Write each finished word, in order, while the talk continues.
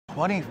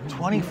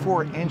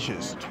24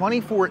 inches.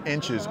 24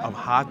 inches of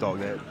hot dog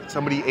that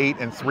somebody ate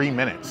in 3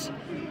 minutes.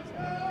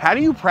 How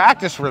do you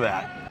practice for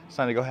that? It's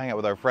time to go hang out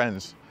with our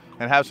friends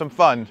and have some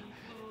fun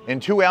in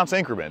 2-ounce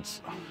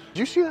increments. Did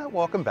you see that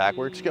walking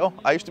backwards skill?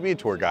 I used to be a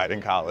tour guide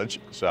in college,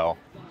 so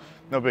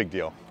no big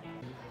deal.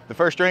 The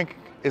first drink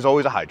is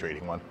always a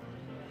hydrating one.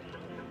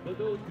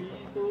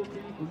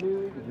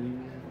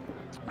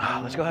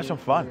 Let's go have some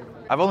fun.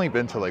 I've only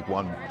been to like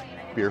one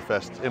beer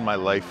fest in my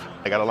life.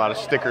 I got a lot of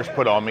stickers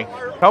put on me.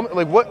 Tell me,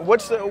 like,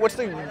 what's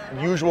the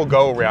usual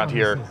go around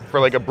here for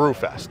like a brew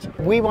fest?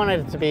 We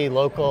wanted it to be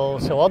local,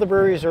 so all the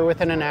breweries are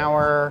within an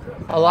hour.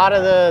 A lot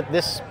of the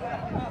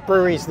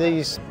breweries,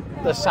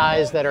 the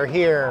size that are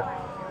here,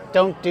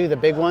 don't do the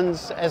big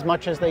ones as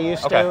much as they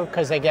used to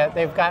because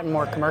they've gotten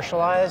more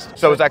commercialized.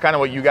 So is that kind of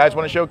what you guys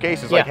want to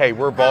showcase? It's like, hey,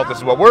 we're Vault, this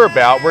is what we're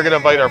about. We're going to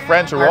invite our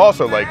friends who are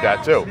also like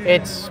that too.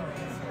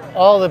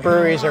 All the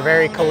breweries are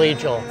very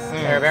collegial.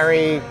 They're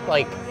very,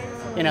 like,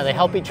 you know, they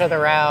help each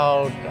other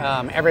out.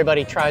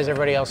 Everybody tries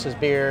everybody else's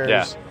beers.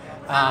 Yeah.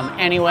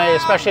 Anyway,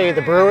 especially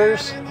the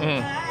brewers.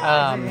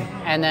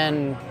 And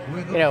then,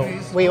 you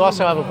know, we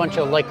also have a bunch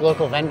of like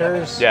local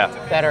vendors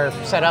that are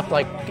set up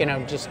like, you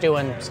know, just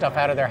doing stuff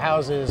out of their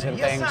houses and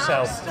things.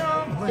 So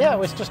yeah, it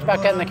was just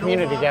about getting the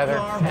community together.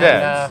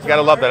 And, you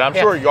gotta love that. I'm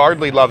sure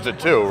Yardley loves it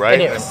too, right?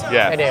 I do.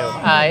 Yeah, I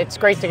do. It's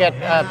great to get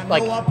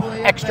like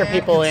extra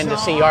people in to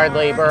see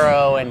Yardley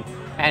Borough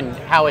and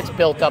how it's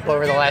built up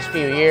over the last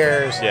few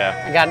years.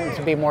 And gotten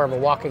to be more of a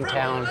walking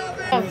town.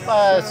 We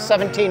have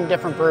 17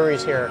 different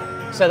breweries here.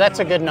 So that's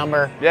a good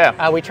number.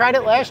 We tried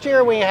it last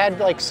year. We had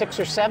like 6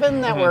 or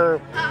 7 that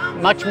were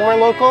much more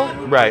local.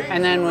 Right.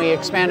 And then we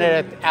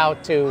expanded it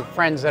out to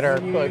friends that are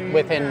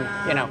within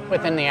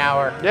the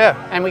hour.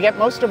 And we get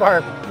most of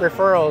our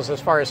referrals as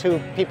far as who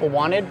people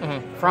wanted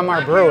from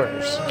our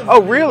brewers.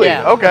 Oh, really?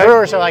 Yeah. Okay.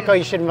 Brewers are like, oh,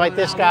 you should invite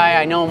this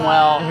guy. I know him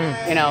well.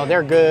 You know,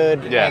 they're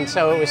good. And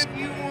so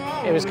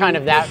it was kind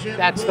of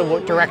that's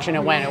the direction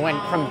it went. It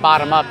went from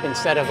bottom up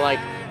instead of like,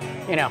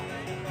 you know.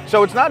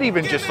 So it's not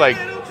even just like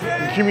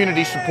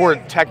community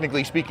support,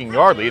 technically speaking,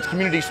 Yardley. It's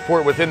community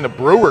support within the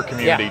brewer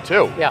community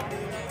too.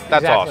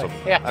 That's awesome.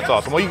 That's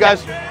awesome. Well, you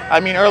guys, I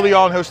mean, early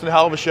on hosting a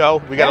hell of a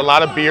show. We got a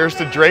lot of beers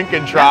to drink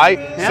and try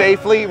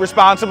safely,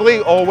 responsibly,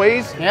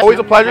 always. Always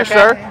a pleasure,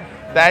 sir.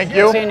 Thank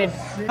you.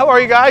 How are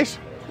you guys?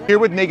 Here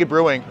with Naked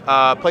Brewing,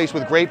 a place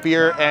with great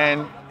beer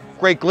and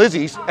great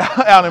glizzies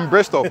out in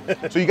Bristol.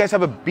 So you guys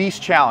have a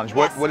Beast Challenge.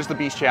 What is the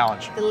Beast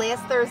Challenge? The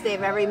last Thursday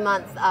of every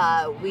month,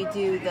 we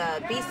do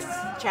the Beast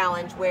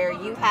Challenge where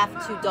you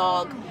have to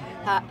dog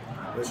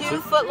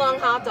 2-foot-long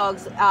hot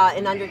dogs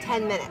in under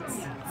 10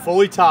 minutes.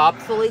 Fully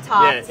topped. Fully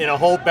topped. Yeah, in a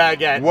whole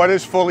baguette. What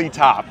is fully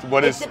topped?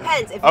 It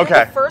depends. If you're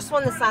the first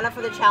one to sign up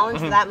for the challenge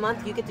for that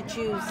month, you get to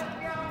choose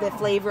the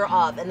flavor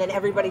of, and then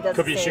everybody does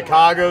Could be the same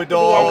Chicago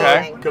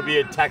dog. Could Could be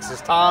a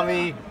Texas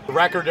Tommy. The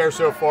record there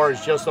so far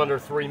is just under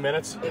 3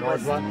 minutes.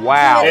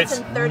 Wow. It's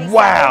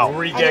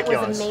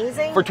ridiculous. And it was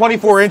amazing. For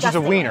 24 inches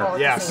of wiener.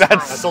 Yes.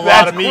 That's a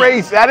lot of meat.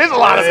 Crazy. That is a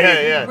lot of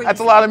meat. That's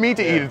a lot of meat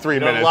to eat in 3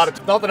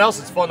 minutes. Nothing else,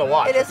 it's fun to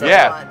watch. It is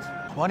fun.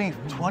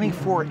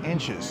 24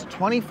 inches.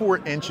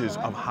 24 inches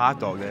of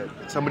hot dog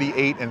that somebody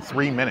ate in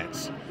 3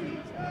 minutes.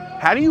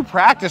 How do you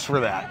practice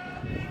for that?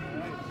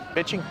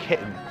 Bitch and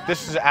Kitten.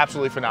 This is an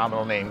absolutely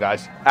phenomenal name,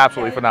 guys.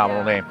 Absolutely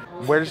phenomenal name.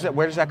 Where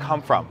does that come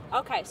from?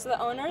 Okay, so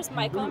the owners,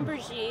 Michael and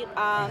Brigitte,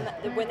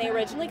 when they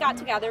originally got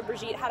together,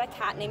 Brigitte had a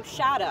cat named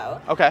Shadow.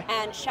 Okay.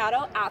 And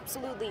Shadow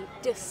absolutely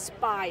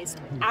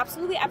despised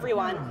absolutely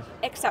everyone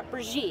except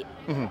Brigitte.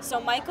 So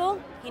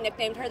Michael, he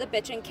nicknamed her the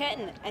Bitch and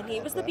Kitten, and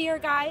he was the beer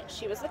guy,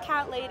 she was the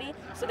cat lady.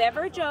 So they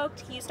ever joked,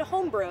 he used to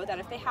homebrew that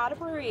if they had a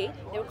brewery,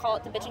 they would call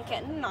it the Bitch and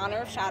Kitten in honor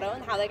of Shadow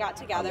and how they got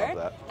together. I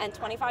love that. And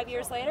 25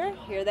 years later,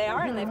 here they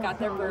are, and they've got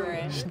their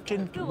brewery.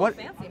 What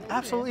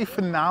absolutely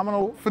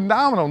phenomenal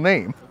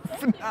name.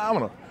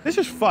 Phenomenal. This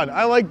is fun.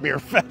 I like Beer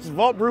Fest,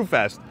 Vault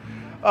Brewfest.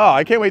 Oh,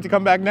 I can't wait to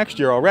come back next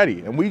year already.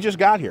 And we just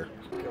got here.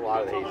 A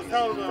lot of the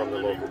hazies from the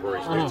local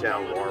breweries,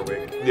 Newtown,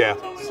 Warwick. Yeah.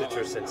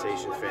 Citrus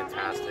Sensation's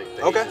fantastic.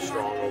 The Okay. Haze is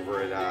strong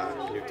over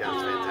at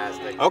Newtown's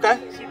fantastic. Okay.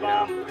 You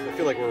know, I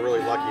feel like we're really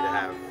lucky to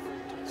have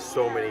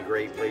so many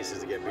great places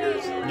to get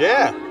beers in the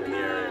area.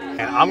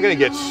 And I'm gonna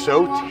get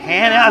so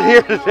tan out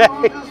here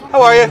today.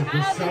 How are you?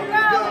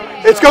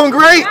 It's going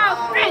great.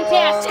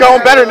 Fantastic. It's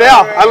going better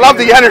now. I love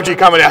the energy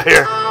coming out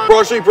here.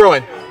 Broad Street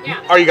Brewing.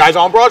 Yeah. Are you guys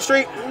on Broad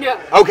Street? No.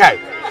 Okay.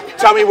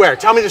 Tell me where.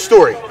 Tell me the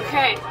story.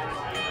 Okay.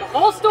 The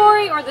whole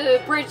story or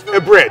the bridge version?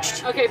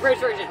 Abridged. Okay, bridge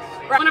version.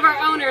 One of our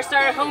owners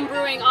started home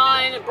brewing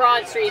on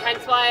Broad Street,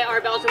 hence why our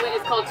Belgian wit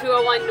is called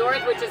 201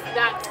 North, which is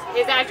that's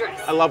his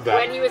address. I love that.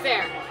 When he was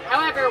there.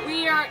 However,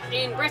 we are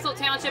in Bristol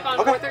Township on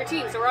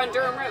 413, so we're on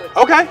Durham Road.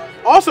 Okay,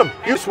 awesome.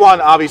 You just won,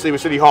 obviously,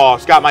 with City Hall.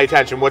 It's got my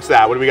attention. What's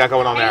that? What do we got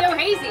going on there? Hey, yo,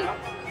 hazy.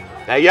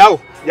 Hey, yo,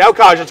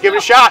 Kaj, let's give it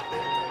a shot.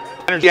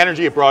 The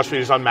energy at Broad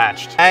Street is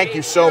unmatched. Thank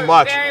you so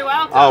much. You're very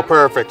welcome. Oh,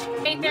 perfect.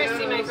 Stay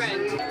thirsty, my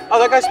friend. Oh,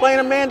 that guy's playing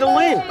a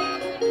mandolin.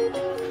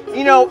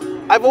 You know,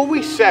 I've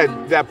always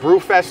said that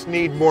Brewfest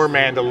need more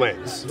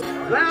mandolins.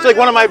 It's like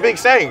one of my big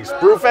sayings.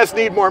 Brewfest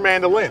need more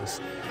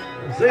mandolins.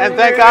 And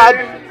thank God,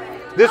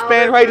 this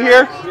band right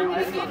here,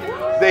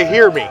 they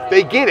hear me.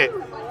 They get it.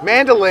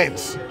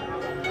 Mandolins.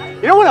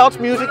 You know what else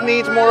music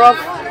needs more of?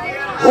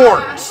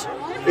 Horns.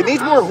 It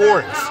needs more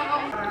horns.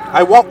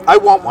 I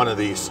want one of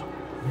these.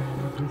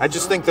 I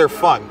just think they're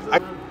fun.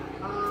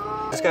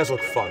 These guys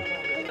look fun.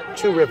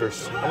 Two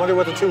Rivers. I wonder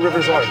what the Two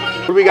Rivers are.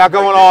 What do we got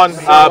going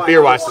on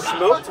beer-wise?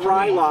 Smoked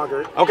rye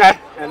lager. Okay.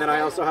 And then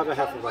I also have a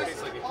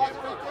Hefeweizen.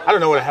 I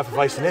don't know what a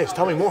Hefeweizen is.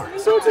 Tell me more.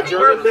 So it's a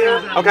German beer.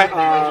 Okay.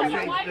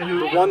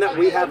 The one that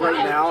we have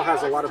right now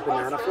has a lot of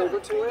banana flavor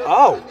to it.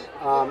 Oh.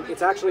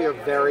 It's actually a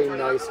very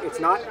nice, it's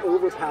not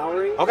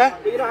overpowering. Okay.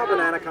 But you know how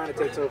banana kind of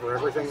takes over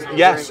everything?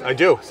 Yes, drink? I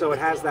do. So it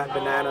has that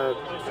banana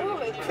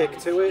kick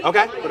to it.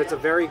 Okay. But it's a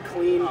very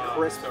clean,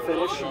 crisp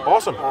finish.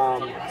 Awesome.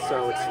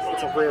 So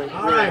it's a really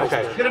nice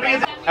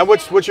beer. And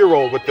what's your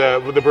role with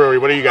the brewery?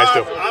 What do you guys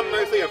do? I'm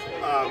mostly a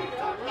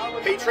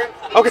patron.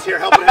 Okay. Here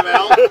helping him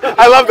out.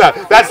 I love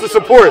that. That's the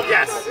support.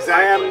 Yes,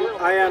 exactly.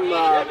 I am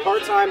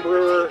part-time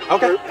brewer,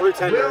 brew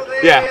tender.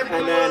 Yeah.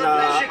 And then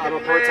I'm a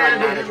part-time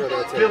manager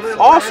there too.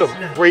 Awesome.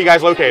 Where are you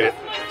guys located?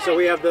 So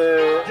we have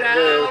the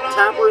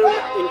tap room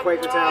in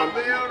Quakertown,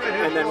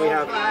 and then we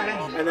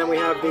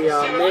have the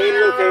main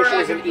location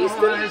is in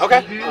Easton.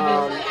 Okay.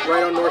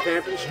 Right on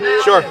Northampton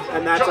Street. Sure.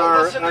 And that's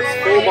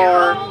full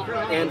bar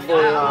and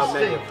full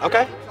menu.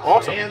 Okay.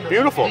 Awesome.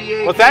 Beautiful.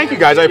 Well, thank you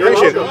guys. I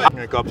appreciate it. I'm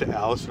going to go up to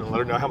Allison and let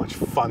her know how much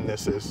fun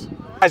this is.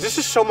 Guys, this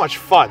is so much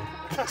fun.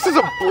 This is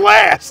a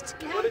blast.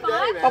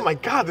 Oh my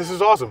God, this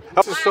is awesome.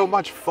 This is so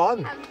much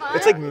fun.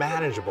 It's like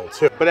manageable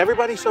too. But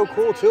everybody's so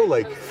cool too.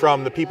 Like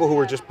from the people who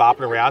were just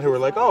bopping around who were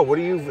like, oh, why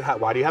do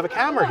you have a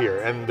camera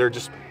here? And they're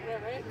just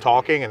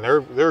talking and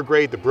they're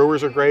great. The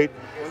brewers are great.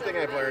 One thing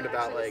I've learned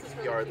about like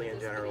Yardley in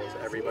general is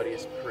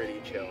everybody's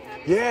pretty chill.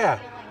 Yeah.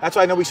 That's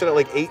why I know we said it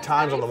like 8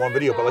 times on the one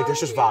video, but like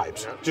there's just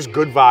vibes. Just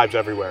good vibes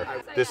everywhere.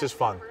 This is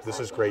fun. This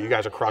is great. You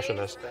guys are crushing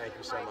this. Thank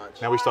you so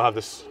much. Now we still have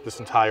this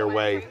entire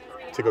way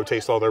to go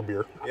taste all their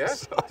beer.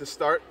 Yes, so. To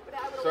start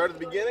at the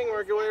beginning,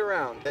 work your way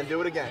around, then do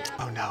it again.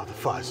 Oh no, the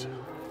fuzz.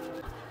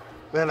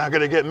 They're not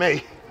gonna get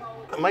me.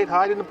 I might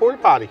hide in the porta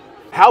potty.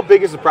 How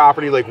big is the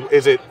property? Like,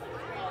 is it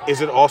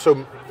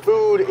also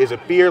food? Is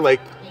it beer? Like,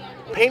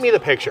 paint me the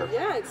picture.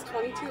 Yeah, it's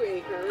 22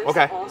 acres.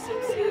 Okay.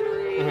 Awesome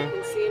scenery. You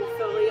can see in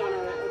Philly on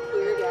a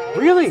clear day.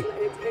 Really?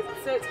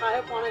 It's high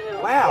up on a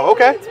hill. Wow,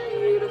 okay. It's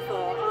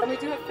beautiful. And we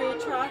do have food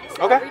trucks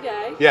Okay. every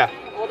day. Yeah.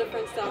 All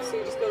different stuff. So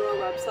you just go to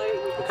our website and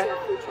you can see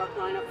our food truck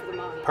lineup for the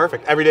month.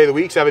 Perfect. Every day of the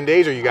week, 7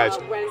 days, or you guys?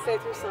 Wednesday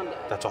through Sunday.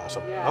 That's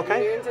awesome. Yeah, Okay.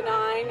 noon to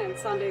 9 and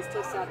Sundays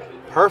till 7.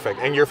 Perfect.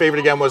 And your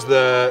favorite again was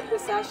the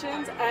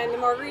sessions and the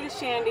margarita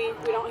shandy.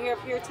 We don't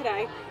have here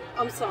today.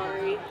 I'm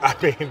sorry. I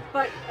mean,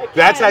 but again,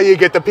 that's how you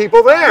get the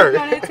people there.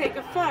 I'm going to take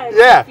offense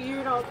Yeah. if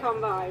you don't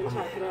come by and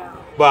check it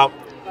out. Well,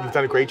 you've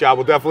done a great job.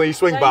 We'll definitely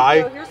swing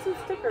by. Here's some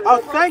stickers. Oh,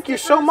 thank you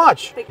so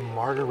much.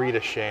 Margarita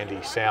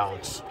shandy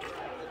sounds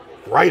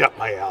right up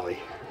my alley.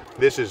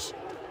 This is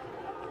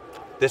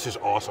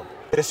awesome.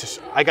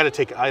 I gotta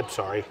take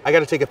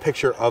a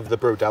picture of the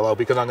Brodello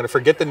because I'm gonna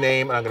forget the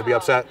name and I'm gonna be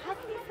upset.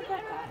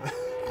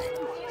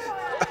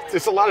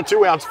 There's a lot of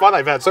 2-ounce fun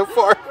I've had so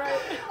far.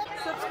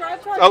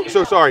 Oh,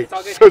 so sorry.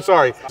 So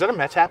sorry. Is that a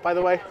Mets hat, by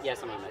the way?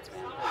 Yes, I'm a Mets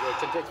fan.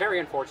 It's very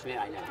unfortunate,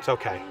 I know. It's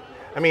okay.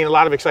 I mean, a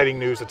lot of exciting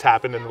news that's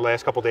happened in the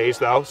last couple days,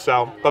 though.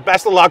 So, but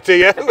best of luck to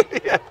you.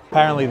 Yeah.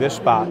 Apparently, this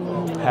spot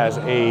has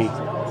a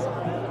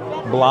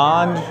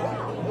blonde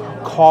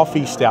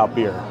coffee stout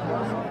beer.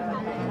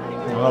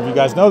 I don't know if you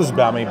guys know this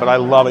about me, but I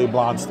love a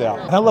blonde stout.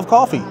 And I love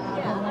coffee.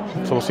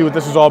 So we'll see what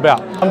this is all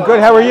about. I'm good,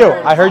 how are you?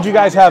 I heard you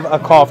guys have a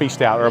coffee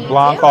stout or a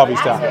blonde coffee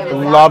stout.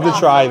 Love to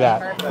try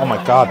that. Oh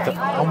my God,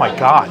 oh my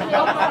God.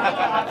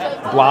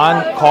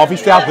 Blonde coffee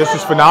stout, this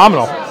is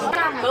phenomenal.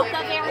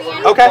 Mocha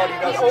variant. Okay.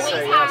 We always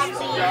have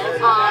the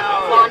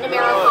blonde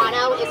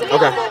Americano is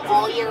available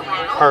all year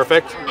round.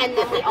 Perfect. And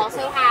then we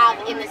also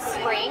have in the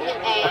spring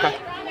a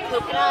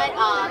coconut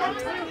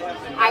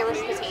Irish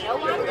potato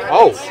one.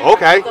 Oh,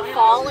 okay. The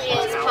fall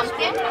is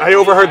pumpkin. I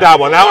overheard that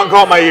one. That one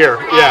caught my ear.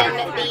 Yeah.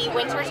 And the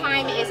winter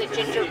time is a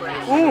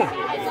gingerbread.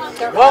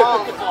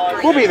 Well,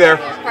 we'll be there.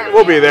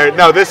 We'll be there.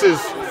 No, this is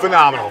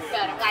phenomenal.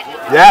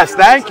 Yes,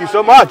 thank you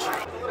so much.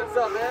 What's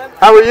up, man?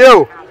 How are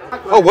you?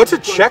 Oh, what's a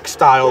Czech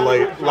style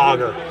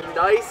lager?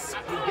 Nice,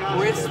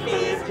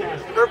 crispy,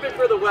 perfect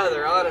for the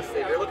weather,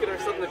 honestly. They're looking for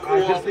something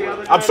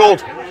cool. I'm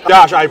sold.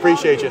 Josh, I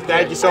appreciate you.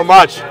 Thank you so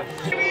much.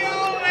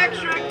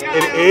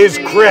 It is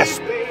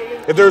crisp.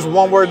 If there's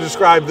one word to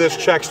describe this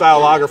Czech style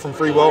lager from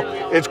Free Will,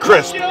 it's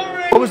crisp.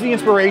 What was the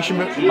inspiration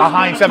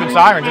behind Seven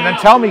Sirens? And then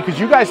tell me, because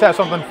you guys have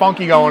something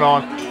funky going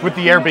on with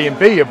the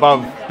Airbnb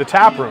above the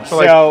tap room.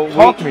 So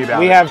talk to me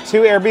about it. We have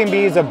 2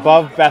 Airbnbs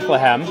above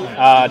Bethlehem.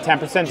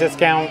 10%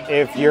 discount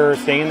if you're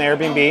staying in the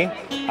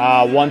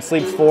Airbnb. One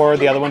sleeps 4,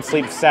 the other one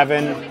sleeps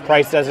 7.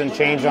 Price doesn't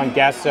change on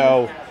guests,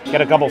 so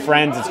get a couple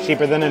friends. It's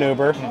cheaper than an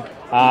Uber.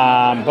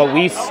 But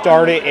we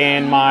started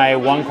in my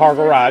 1-car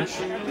garage.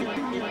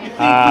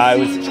 It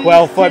was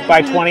 12 foot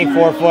by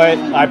 24 foot.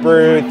 I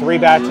brewed 3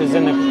 batches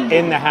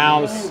in the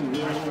house.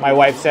 My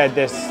wife said,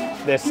 this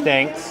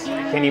stinks.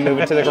 Can you move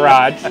it to the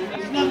garage?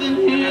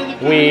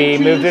 We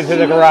moved into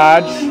the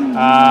garage,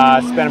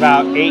 spent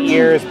about 8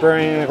 years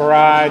brewing in the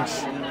garage,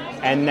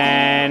 and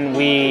then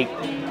we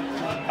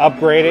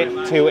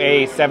upgraded to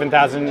a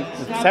 7,000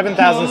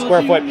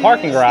 square foot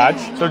parking garage.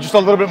 So just a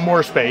little bit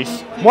more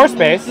space. More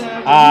space.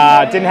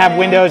 Didn't have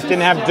windows,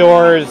 didn't have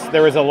doors.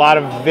 There was a lot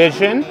of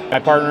vision. My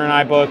partner and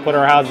I both put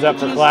our houses up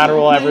for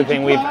collateral,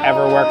 everything we've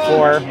ever worked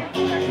for.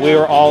 We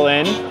were all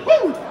in.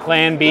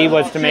 Plan B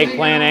was to make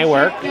Plan A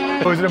work.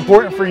 So is it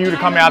important for you to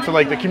come out to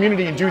like the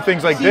community and do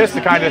things like this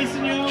to kind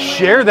of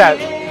share that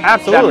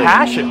absolutely that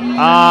passion?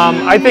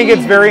 I think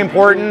it's very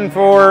important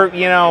for,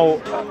 you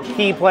know,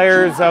 key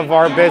players of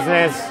our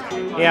business,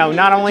 you know,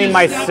 not only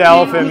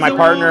myself and my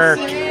partner,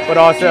 but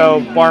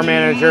also bar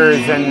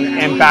managers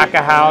and back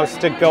of house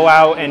to go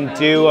out and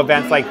do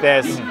events like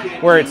this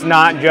where it's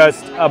not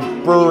just a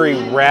brewery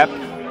rep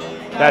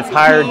that's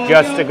hired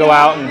just to go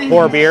out and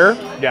pour beer.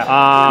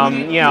 Yeah.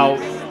 You know,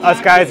 us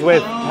guys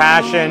with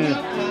passion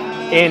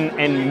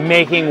in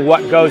making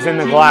what goes in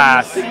the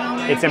glass,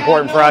 it's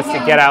important for us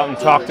to get out and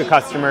talk to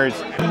customers.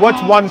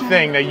 What's one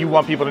thing that you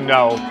want people to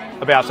know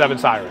about Seven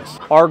Sirens?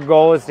 Our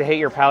goal is to hit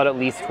your palate at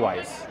least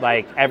twice.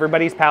 Like,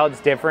 everybody's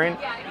palate's different.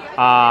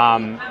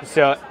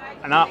 So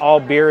not all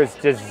beer is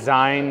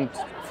designed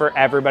for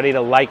everybody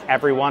to like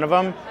every one of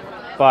them,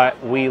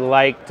 but we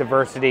like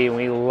diversity,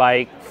 we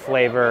like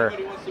flavor,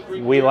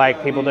 we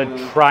like people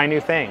to try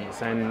new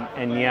things and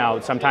you know,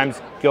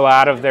 sometimes go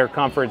out of their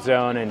comfort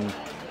zone and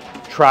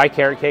try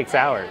carrot cake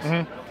sours.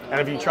 And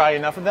if you try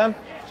enough of them,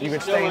 you can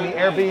stay in the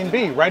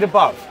Airbnb right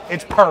above.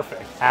 It's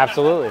perfect.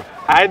 Absolutely.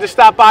 I had to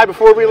stop by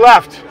before we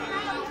left.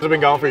 How's it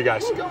been going for you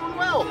guys? Going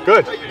well.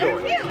 Good. How you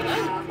doing?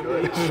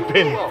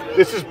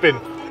 This has been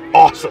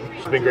awesome.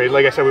 It's been great.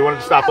 Like I said, we wanted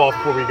to stop off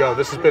before we go.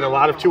 This has been a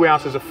lot of 2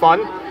 ounces of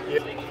fun.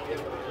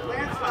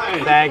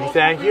 Thank you.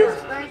 Thank you.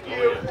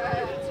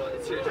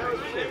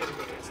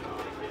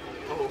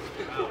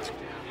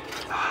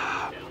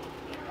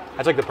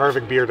 That's like the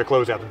perfect beer to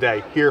close out the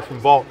day. Here from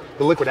Vault,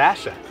 the liquid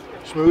asset.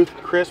 Smooth,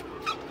 crisp,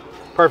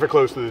 perfect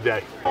close to the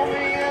day.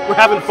 We're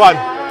having fun.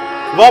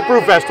 Vault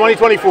Brewfest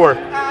 2024.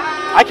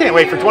 I can't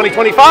wait for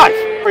 2025.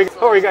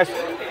 How are you guys?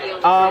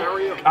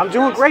 I'm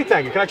doing great,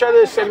 thank you. Can I try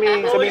to send me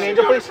an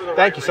angel, please?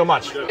 Thank you so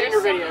much.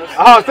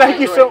 Oh, thank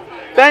you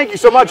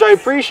so much. I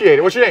appreciate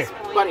it. What's your name?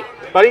 Buddy.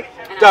 Buddy?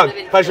 Doug,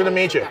 pleasure to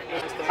meet you.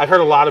 I've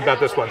heard a lot about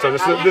this one, so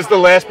this is the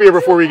last beer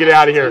before we get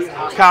out of here.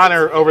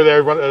 Connor over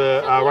there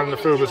running the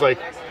food was like,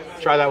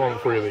 try that one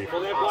before you leave.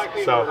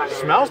 So,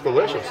 smells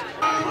delicious.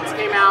 This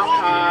came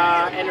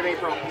out end of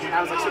April.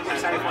 I was like super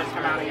excited for it to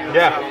come out again.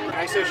 Yeah. So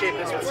I associate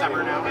this with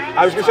summer now.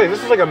 I was going to say,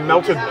 this is like a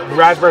melted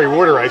raspberry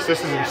water ice.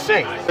 This is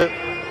insane.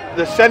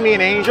 The Send Me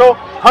an Angel,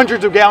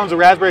 hundreds of gallons of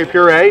raspberry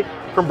puree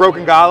from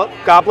Broken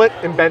Goblet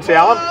in Ben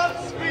Salem.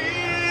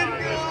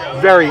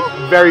 Very,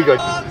 very good.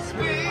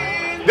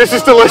 This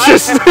is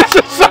delicious. This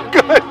is so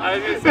good.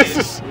 This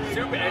is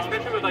super,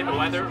 especially with like the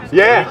weather.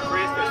 Yeah.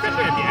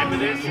 Especially at the end of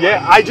this.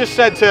 Yeah, I just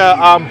said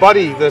to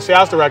Buddy, the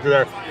sales director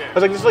there, I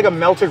was like, this is like a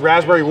melted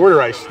raspberry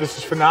water ice. This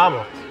is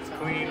phenomenal. It's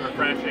clean,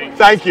 refreshing.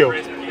 Thank you.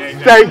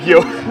 Thank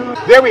you.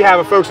 There we have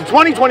it, folks. The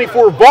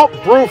 2024 Vault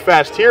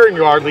Brewfest here in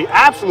Yardley.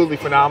 Absolutely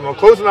phenomenal.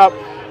 Closing up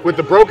with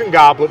the Broken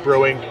Goblet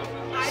Brewing.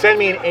 Send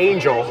Me an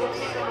Angel.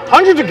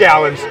 Hundreds of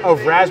gallons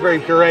of raspberry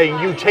puree,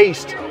 and you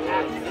taste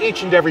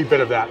each and every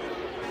bit of that.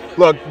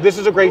 Look, this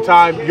is a great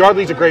time.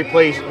 Yardley's a great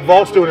place.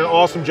 Vault's doing an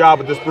awesome job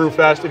at this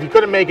Brewfest. If you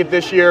couldn't make it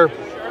this year,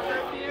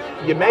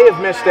 you may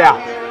have missed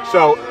out.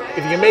 So if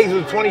you can make it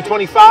to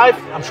 2025,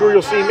 I'm sure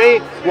you'll see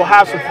me. We'll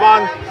have some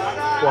fun.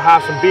 We'll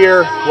have some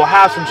beer. We'll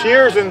have some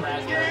cheers. And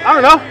I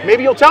don't know,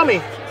 maybe you'll tell me,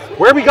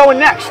 where are we going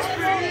next?